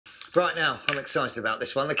Right now, I'm excited about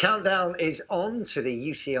this one. The countdown is on to the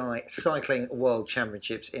UCI Cycling World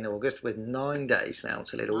Championships in August, with 9 days now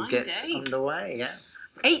till it all gets underway. Yeah.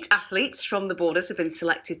 8 athletes from the Borders have been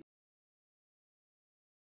selected.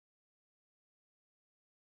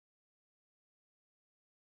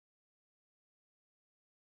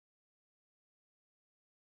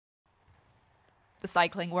 The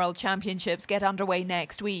Cycling World Championships get underway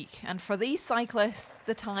next week, and for these cyclists,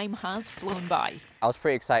 the time has flown by. I was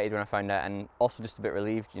pretty excited when I found out, and also just a bit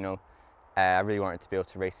relieved, you know. I really wanted to be able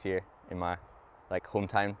to race here in my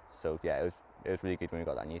hometown, so yeah, it was really good when we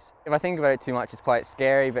got that news. If I think about it too much, it's quite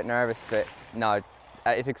scary, a bit nervous, but no,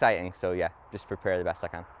 it's exciting, so yeah, just prepare the best I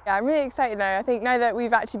can. Yeah, I'm really excited now. I think now that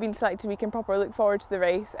we've actually been selected, we can properly look forward to the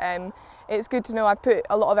race. It's good to know I've put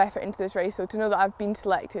a lot of effort into this race, so to know that I've been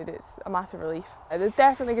selected, it's a massive relief. There's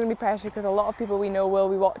definitely going to be pressure because a lot of people we know will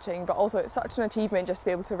be watching, but also it's such an achievement just to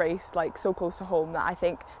be able to race so close to home that I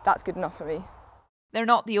think that's good enough for me. They're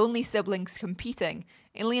not the only siblings competing.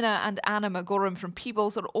 Elena and Anna McGorham from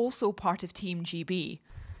Peebles are also part of Team GB.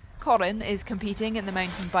 Corin is competing in the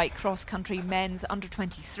mountain bike cross-country men's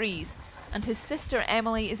under-23s, and his sister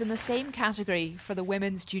Emily is in the same category for the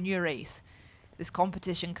women's junior race. This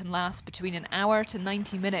competition can last between an hour to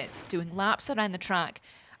 90 minutes, doing laps around the track,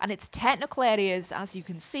 and its technical areas, as you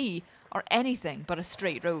can see, are anything but a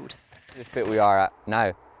straight road. This bit we are at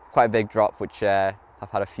now, quite a big drop, which I've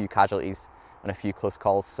had a few casualties and a few close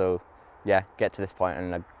calls, so yeah, get to this point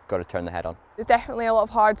and I've got to turn the head on. There's definitely a lot of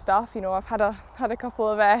hard stuff, you know. I've had a couple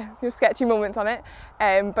of sketchy moments on it,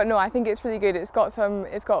 but no, I think it's really good. It's got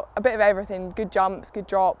a bit of everything, good jumps, good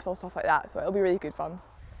drops, all stuff like that, so it'll be really good fun.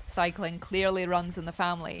 Cycling clearly runs in the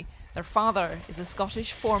family. Their father is a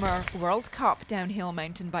Scottish former World Cup downhill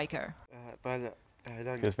mountain biker.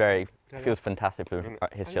 Feels fantastic for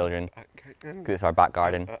his children, because it's our back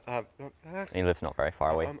garden, and he lives not very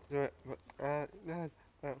far away.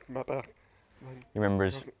 He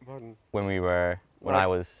remembers when I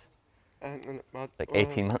was like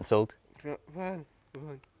 18 months old, and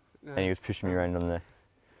he was pushing me around on the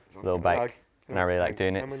little bike, and I really liked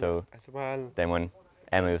doing it, so then when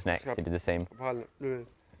Emily was next, he did the same.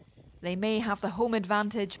 They may have the home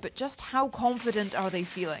advantage, but just how confident are they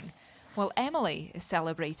feeling? Well, Emily is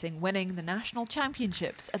celebrating winning the national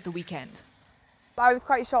championships at the weekend. I was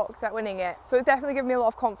quite shocked at winning it, so it's definitely given me a lot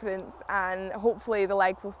of confidence, and hopefully the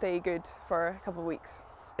legs will stay good for a couple of weeks.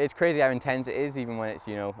 It's crazy how intense it is, even when it's,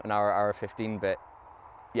 you know, an hour 15, but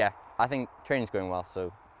yeah, I think training's going well,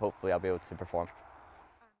 so hopefully I'll be able to perform.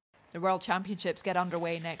 The World Championships get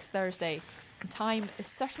underway next Thursday, and time is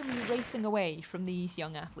certainly racing away from these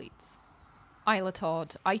young athletes. Isla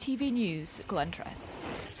Todd, ITV News, Glentress.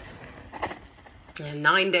 Yeah,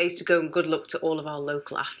 9 days to go, and good luck to all of our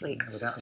local athletes.